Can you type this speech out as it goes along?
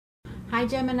Hi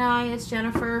Gemini, it's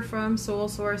Jennifer from Soul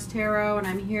Source Tarot, and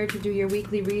I'm here to do your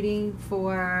weekly reading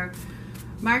for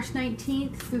March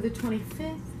 19th through the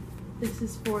 25th. This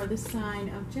is for the sign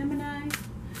of Gemini.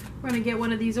 We're going to get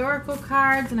one of these oracle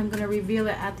cards, and I'm going to reveal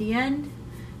it at the end.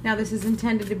 Now this is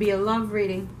intended to be a love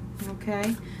reading,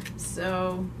 okay?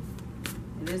 So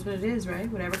it is what it is,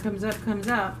 right? Whatever comes up, comes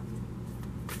up.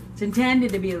 It's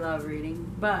intended to be a love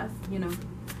reading, but, you know,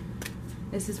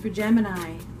 this is for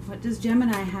Gemini. What does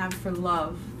Gemini have for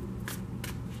love?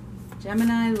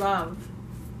 Gemini love.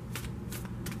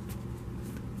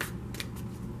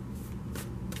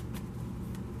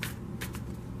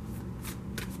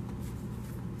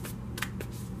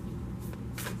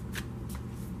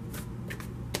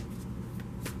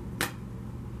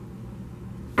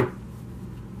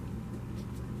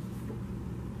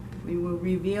 We will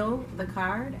reveal the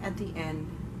card at the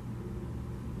end.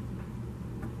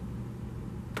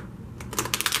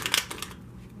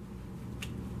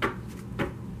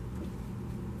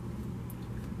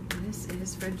 This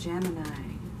is for Gemini.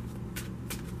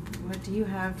 What do you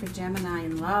have for Gemini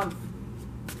in love?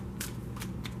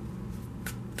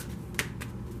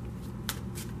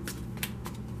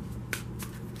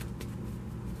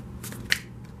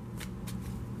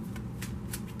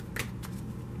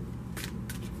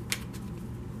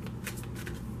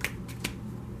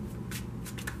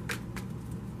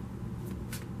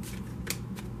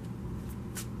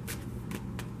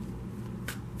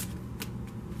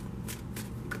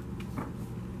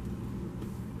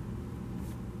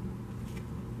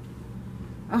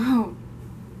 Oh,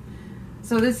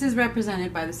 so this is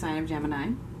represented by the sign of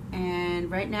Gemini,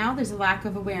 and right now there's a lack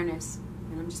of awareness,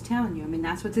 and I'm just telling you, I mean,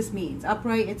 that's what this means.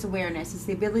 Upright, it's awareness, it's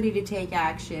the ability to take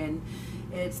action,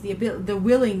 it's the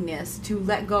willingness to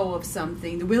let go of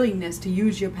something, the willingness to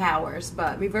use your powers,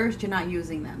 but reversed, you're not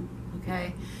using them,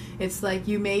 okay? It's like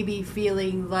you may be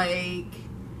feeling like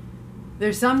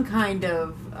there's some kind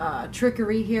of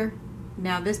trickery here.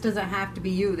 Now, this doesn't have to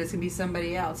be you. This could be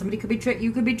somebody else. Somebody could be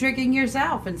you could be tricking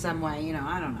yourself in some way. You know,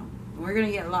 I don't know. We're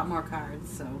gonna get a lot more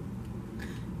cards. So,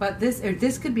 but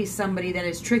this could be somebody that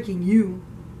is tricking you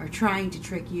or trying to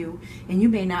trick you, and you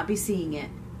may not be seeing it.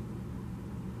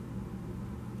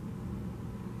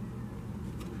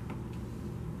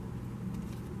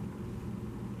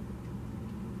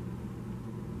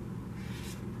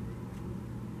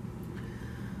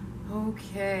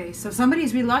 Okay, so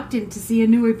somebody's reluctant to see a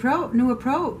new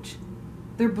approach.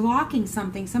 They're blocking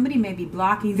something. Somebody may be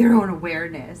blocking their own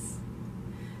awareness.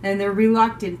 And they're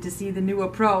reluctant to see the new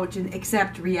approach and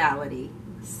accept reality.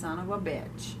 Son of a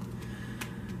bitch.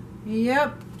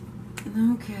 Yep.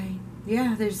 Okay.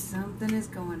 Yeah, there's something is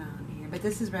going on here. But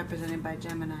this is represented by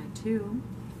Gemini too.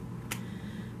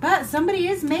 But somebody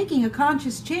is making a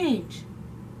conscious change.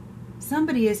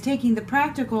 Somebody is taking the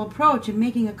practical approach and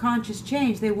making a conscious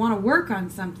change. They want to work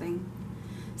on something.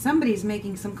 Somebody's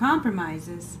making some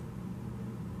compromises.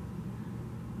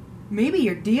 Maybe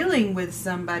you're dealing with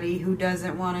somebody who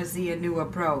doesn't want to see a new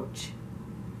approach.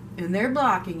 And they're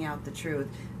blocking out the truth.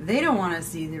 They don't want to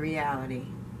see the reality.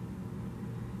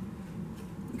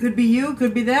 Could be you,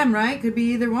 could be them, right? Could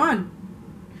be either one.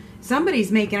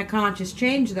 Somebody's making a conscious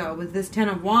change, though, with this Ten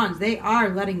of Wands. They are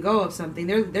letting go of something.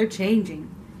 They're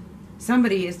changing.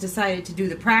 Somebody has decided to do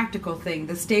the practical thing,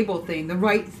 the stable thing, the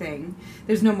right thing.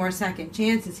 There's no more second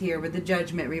chances here with the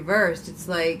Judgment reversed. It's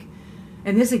like,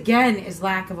 and this again is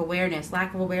lack of awareness.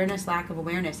 Lack of awareness, lack of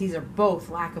awareness. These are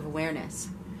both lack of awareness.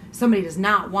 Somebody does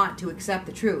not want to accept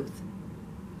the truth.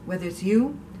 Whether it's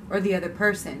you or the other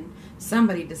person,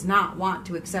 somebody does not want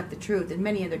to accept the truth. In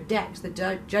many other decks,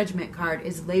 the Judgment card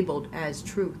is labeled as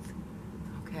truth.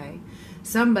 Okay?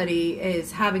 Somebody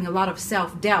is having a lot of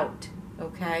self-doubt.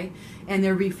 Okay, and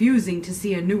they're refusing to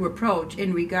see a new approach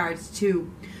in regards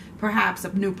to perhaps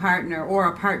a new partner or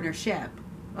a partnership.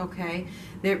 Okay,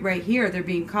 right here they're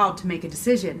being called to make a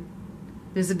decision.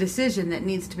 There's a decision that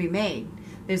needs to be made.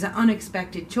 There's an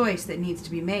unexpected choice that needs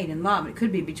to be made in love. It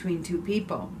could be between two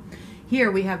people. Here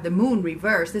we have the Moon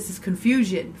reversed. This is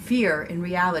confusion, fear, and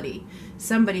reality.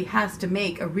 Somebody has to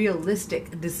make a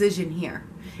realistic decision here.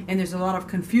 And there's a lot of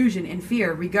confusion and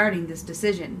fear regarding this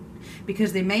decision.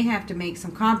 Because they may have to make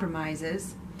some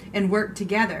compromises and work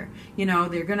together. You know,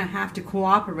 they're going to have to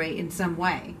cooperate in some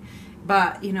way.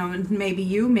 But, you know, maybe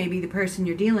you, maybe the person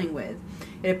you're dealing with.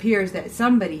 It appears that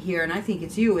somebody here, and I think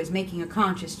it's you, is making a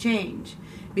conscious change.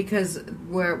 Because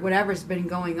whatever's been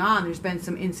going on, there's been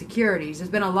some insecurities. There's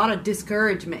been a lot of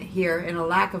discouragement here and a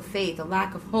lack of faith, a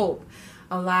lack of hope,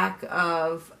 a lack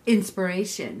of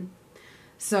inspiration.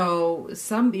 So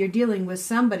you're dealing with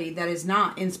somebody that is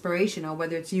not inspirational,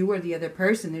 whether it's you or the other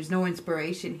person. There's no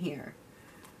inspiration here.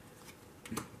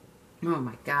 Oh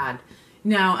my God.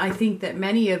 Now, I think that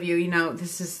many of you,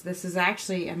 this is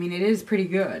actually, I mean, it is pretty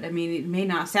good. I mean, it may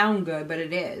not sound good, but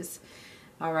it is.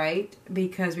 All right?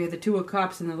 Because we have the Two of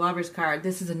Cups and the Lover's card.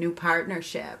 This is a new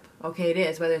partnership. Okay, it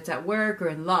is, whether it's at work or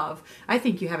in love. I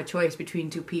think you have a choice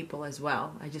between two people as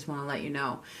well. I just want to let you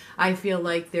know. I feel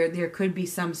like there could be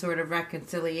some sort of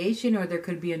reconciliation, or there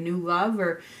could be a new love,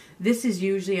 or this is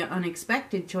usually an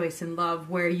unexpected choice in love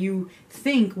where you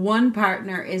think one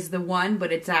partner is the one,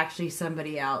 but it's actually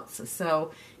somebody else.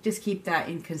 So just keep that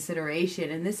in consideration.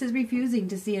 And this is refusing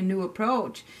to see a new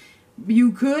approach.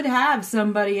 You could have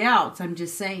somebody else, I'm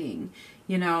just saying.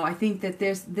 I think that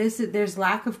there's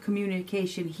lack of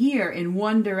communication here in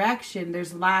one direction.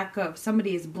 There's lack of,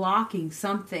 somebody is blocking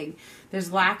something.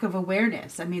 There's lack of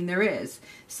awareness. I mean, there is.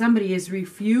 Somebody is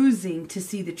refusing to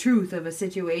see the truth of a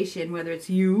situation, whether it's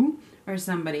you or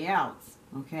somebody else.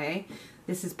 Okay?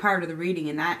 This is part of the reading,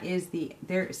 and that is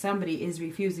somebody is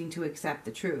refusing to accept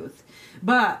the truth.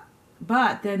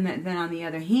 But then on the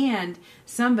other hand,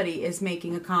 somebody is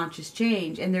making a conscious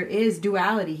change, and there is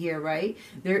duality here, right?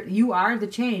 You are the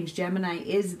change. Gemini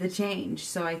is the change.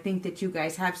 So I think that you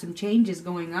guys have some changes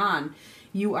going on.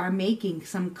 You are making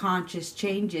some conscious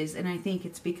changes, and I think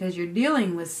it's because you're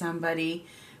dealing with somebody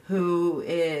who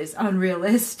is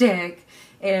unrealistic,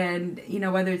 and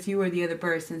whether it's you or the other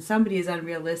person, somebody is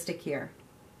unrealistic here.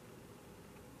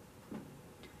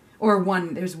 Or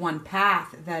there's one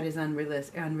path that is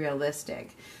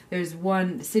unrealistic. There's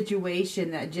one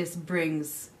situation that just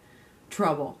brings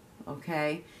trouble,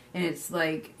 okay? And it's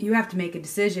like, you have to make a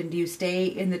decision. Do you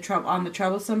stay on the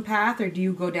troublesome path, or do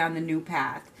you go down the new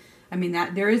path? I mean,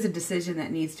 there is a decision that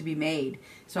needs to be made.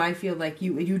 So I feel like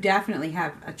you definitely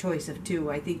have a choice of two.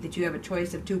 I think that you have a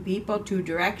choice of two people, two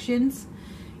directions.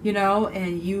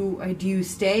 And do you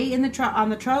stay on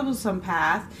the troublesome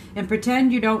path and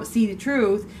pretend you don't see the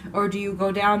truth, or do you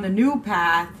go down the new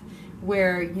path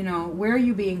where are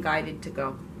you being guided to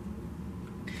go?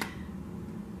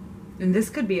 And this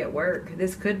could be at work.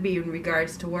 This could be in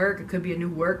regards to work. It could be a new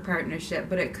work partnership,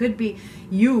 but it could be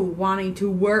you wanting to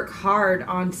work hard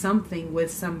on something with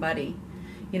somebody.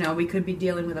 We could be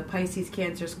dealing with a Pisces,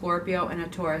 Cancer, Scorpio, and a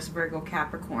Taurus, Virgo,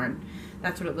 Capricorn.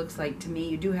 That's what it looks like to me.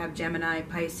 You do have Gemini,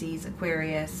 Pisces,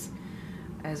 Aquarius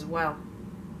as well.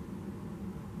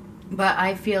 But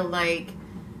I feel like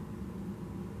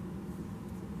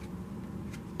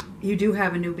you do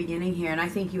have a new beginning here, and I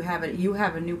think you have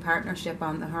a new partnership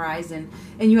on the horizon,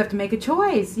 and you have to make a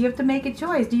choice. You have to make a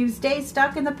choice. Do you stay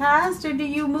stuck in the past, or do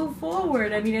you move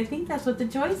forward? I mean, I think that's what the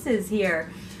choice is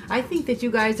here. I think that you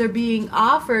guys are being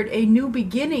offered a new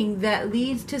beginning that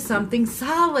leads to something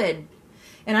solid.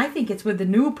 And I think it's with the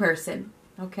new person.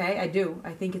 Okay, I do.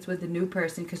 I think it's with the new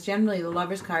person, because generally the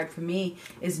Lover's card for me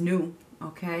is new.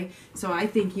 Okay, so I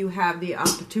think you have the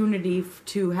opportunity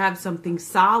to have something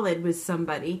solid with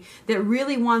somebody that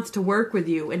really wants to work with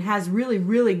you and has really,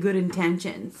 really good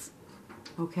intentions.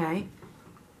 Okay,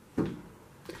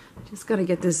 just got to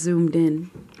get this zoomed in.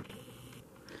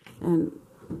 And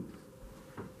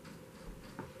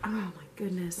oh my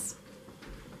goodness.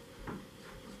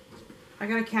 I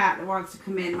got a cat that wants to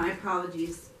come in. My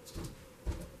apologies.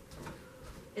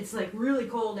 It's like really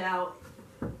cold out,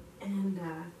 and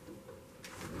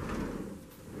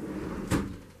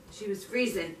she was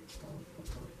freezing,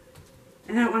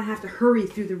 and I don't want to have to hurry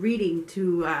through the reading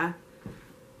to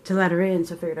let her in,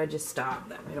 so I figured I'd just stop.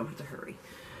 That way I don't have to hurry.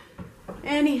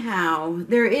 Anyhow,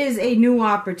 there is a new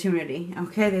opportunity.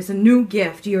 Okay, there's a new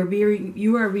gift.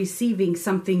 You are receiving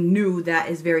something new that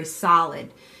is very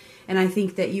solid. And I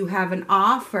think that you have an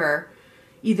offer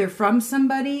either from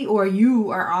somebody, or you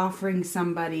are offering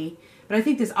somebody. But I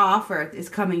think this offer is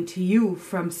coming to you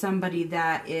from somebody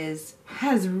that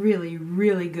has really,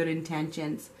 really good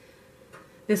intentions.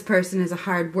 This person is a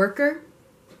hard worker.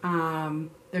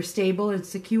 They're stable and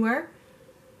secure.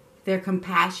 They're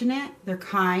compassionate. They're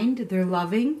kind. They're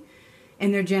loving.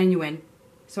 And they're genuine.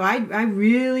 So I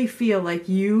really feel like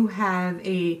you have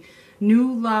a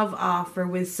new love offer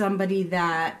with somebody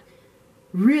that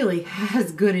really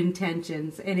has good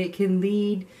intentions, and it can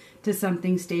lead to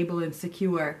something stable and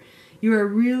secure. You are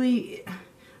really,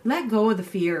 let go of the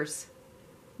fears.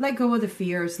 Let go of the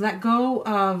fears. Let go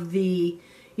of the,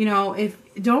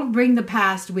 don't bring the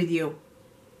past with you.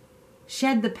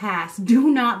 Shed the past. Do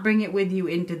not bring it with you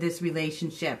into this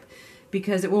relationship,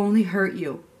 because it will only hurt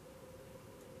you.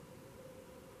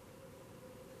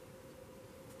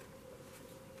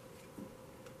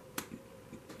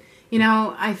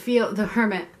 I feel the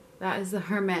Hermit, that is the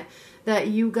Hermit, that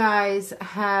you guys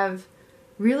have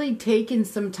really taken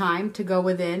some time to go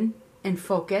within and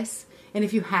focus. And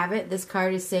if you haven't, this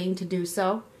card is saying to do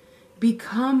so.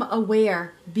 Become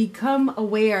aware. Become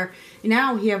aware.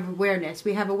 Now we have awareness.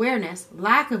 We have awareness,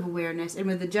 lack of awareness, and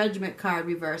with the judgment card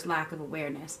reverse, lack of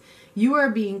awareness. You are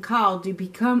being called to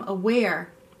become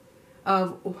aware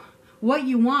of what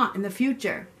you want in the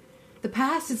future. The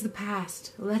past is the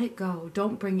past. Let it go.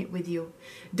 Don't bring it with you.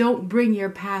 Don't bring your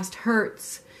past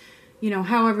hurts,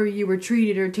 however you were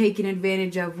treated or taken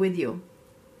advantage of with you.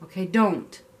 Okay,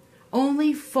 don't.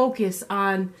 Only focus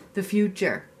on the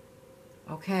future.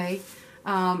 Okay?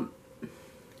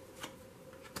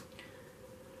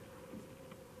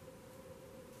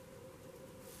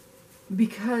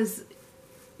 Because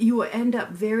you will end up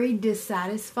very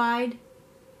dissatisfied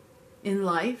in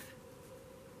life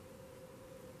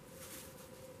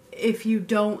if you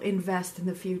don't invest in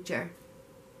the future.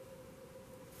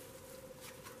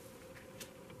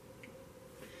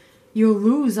 You'll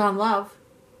lose on love.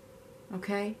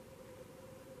 Okay?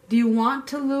 Do you want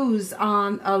to lose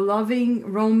on a loving,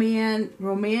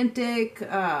 romantic,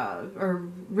 or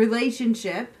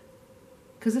relationship?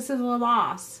 Because this is a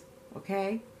loss,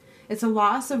 okay? It's a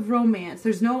loss of romance.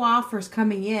 There's no offers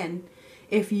coming in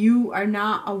if you are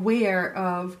not aware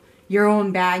of your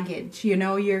own baggage.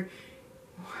 Your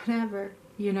whatever.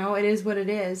 It is what it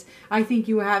is. I think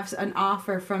you have an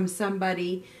offer from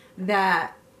somebody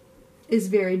that is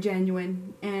very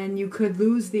genuine, and you could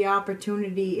lose the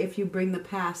opportunity if you bring the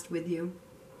past with you.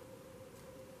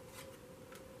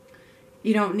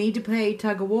 You don't need to play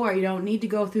tug of war. You don't need to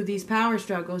go through these power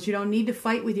struggles. You don't need to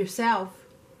fight with yourself.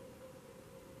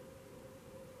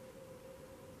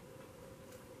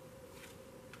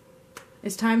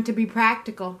 It's time to be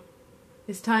practical.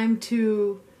 It's time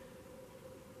to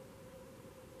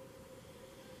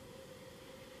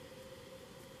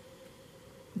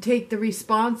take the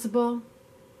responsible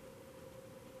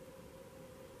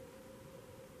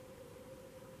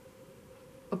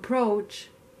approach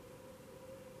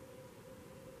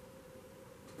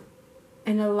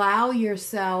and allow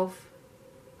yourself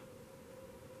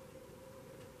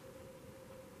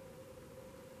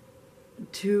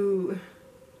to,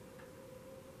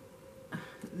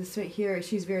 this right here,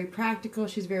 she's very practical,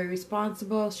 she's very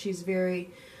responsible, she's very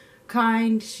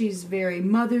kind, she's very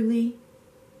motherly.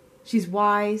 She's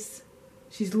wise.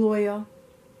 She's loyal.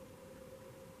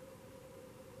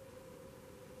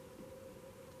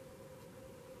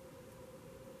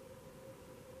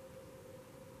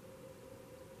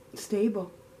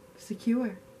 Stable.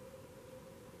 Secure.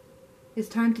 It's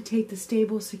time to take the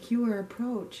stable, secure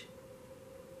approach.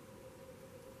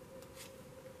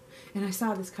 And I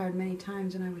saw this card many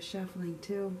times when I was shuffling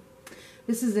too.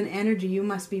 This is an energy you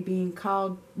must be being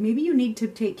called. Maybe you need to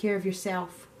take care of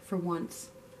yourself for once.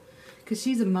 Because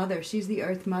she's a mother. She's the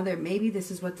earth mother. Maybe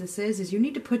this is what this is you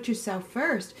need to put yourself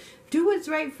first. Do what's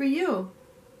right for you.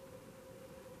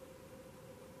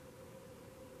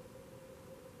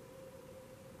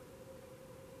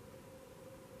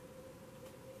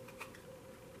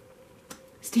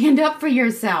 Stand up for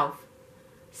yourself.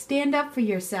 Stand up for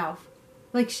yourself.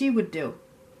 Like she would do.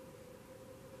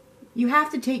 You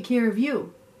have to take care of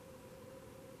you.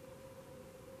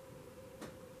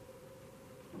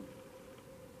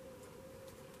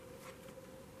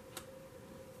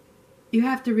 You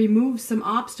have to remove some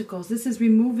obstacles. This is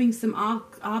removing some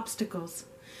obstacles.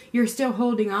 You're still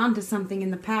holding on to something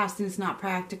in the past and it's not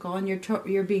practical, and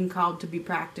you're being called to be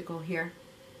practical here.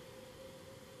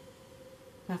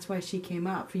 That's why she came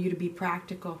up, for you to be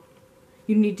practical.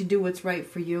 You need to do what's right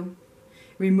for you.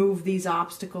 Remove these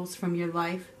obstacles from your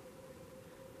life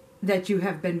that you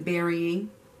have been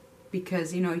burying.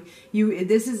 Because,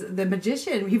 this is the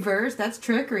magician reverse. That's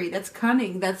trickery. That's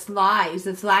cunning. That's lies.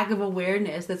 That's lack of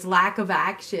awareness. That's lack of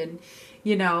action.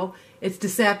 It's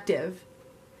deceptive.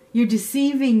 You're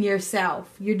deceiving yourself.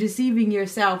 You're deceiving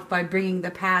yourself by bringing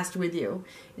the past with you.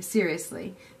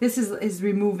 Seriously. This is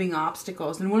removing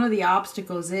obstacles. And one of the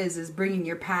obstacles is bringing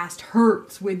your past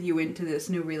hurts with you into this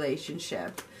new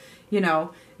relationship.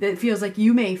 That feels like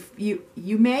you may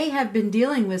have been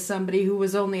dealing with somebody who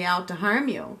was only out to harm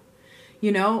you.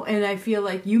 And I feel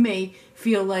like you may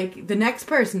feel like the next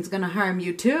person's going to harm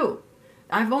you too.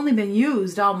 I've only been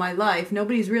used all my life.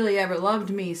 Nobody's really ever loved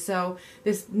me, so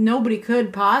nobody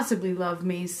could possibly love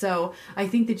me. So I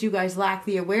think that you guys lack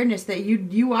the awareness that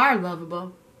you are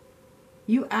lovable.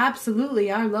 You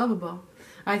absolutely are lovable.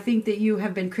 I think that you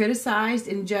have been criticized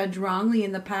and judged wrongly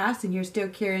in the past, and you're still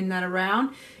carrying that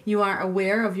around. You aren't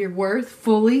aware of your worth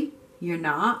fully. You're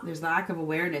not. There's lack of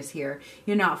awareness here.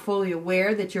 You're not fully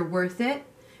aware that you're worth it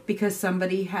because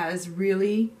somebody has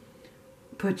really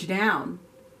put you down.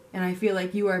 And I feel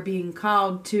like you are being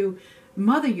called to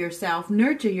mother yourself,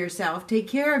 nurture yourself, take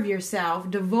care of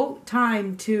yourself, devote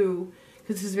time to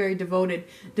because this is very devoted.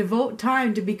 Devote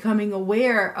time to becoming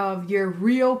aware of your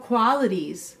real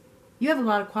qualities. You have a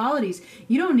lot of qualities.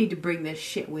 You don't need to bring this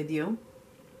shit with you.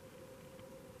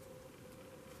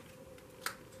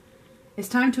 It's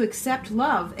time to accept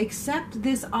love. Accept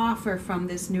this offer from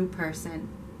this new person.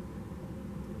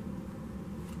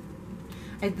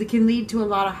 It can lead to a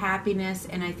lot of happiness,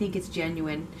 and I think it's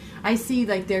genuine. I see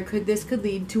like this could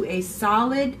lead to a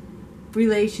solid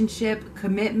relationship,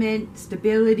 commitment,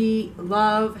 stability,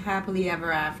 love, happily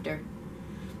ever after.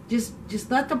 Just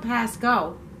let the past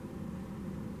go.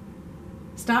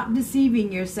 Stop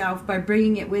deceiving yourself by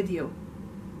bringing it with you.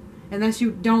 Unless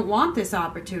you don't want this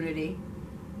opportunity.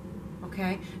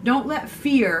 Okay? Don't let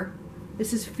fear,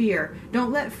 this is fear,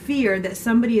 don't let fear that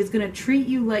somebody is going to treat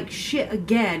you like shit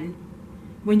again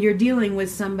when you're dealing with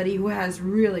somebody who has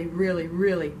really, really,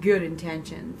 really good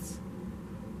intentions.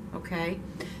 Okay?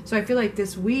 So I feel like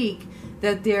this week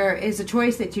that there is a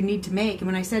choice that you need to make. And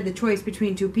when I said the choice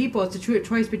between two people, it's a true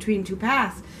choice between two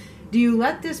paths. Do you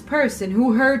let this person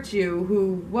who hurt you,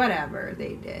 who whatever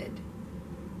they did,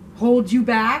 hold you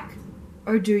back?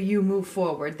 Or do you move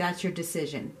forward? That's your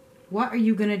decision. What are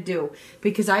you going to do?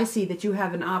 Because I see that you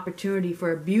have an opportunity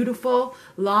for a beautiful,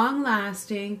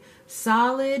 long-lasting,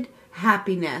 solid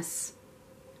happiness.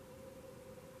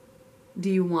 Do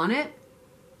you want it?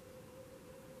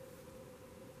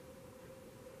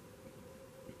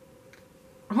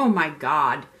 Oh my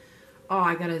God. Oh,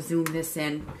 I got to zoom this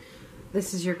in.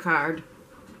 This is your card.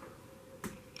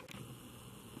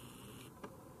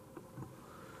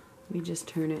 Let me just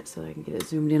turn it so I can get it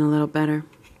zoomed in a little better.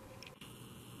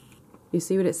 You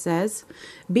see what it says?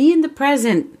 Be in the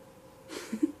present.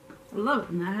 I love it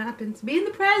when that happens. Be in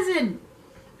the present,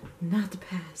 not the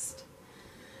past.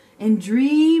 And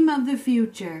dream of the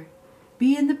future.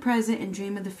 Be in the present and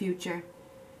dream of the future.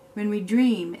 When we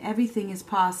dream, everything is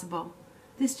possible.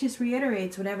 This just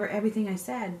reiterates everything I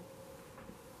said.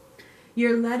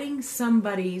 You're letting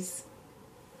somebody's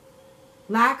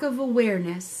lack of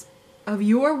awareness of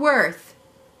your worth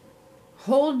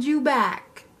hold you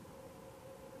back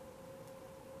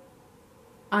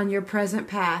on your present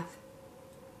path.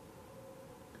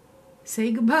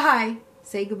 Say goodbye.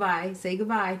 Say goodbye. Say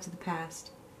goodbye to the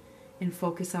past and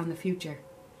focus on the future,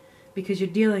 because you're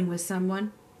dealing with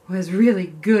someone who has really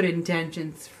good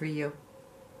intentions for you.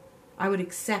 I would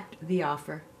accept the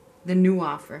offer, the new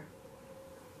offer.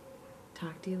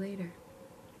 Talk to you later.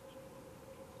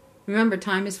 Remember,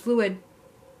 time is fluid.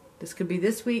 This could be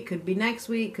this week, could be next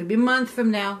week, could be a month from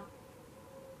now.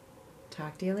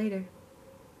 Talk to you later.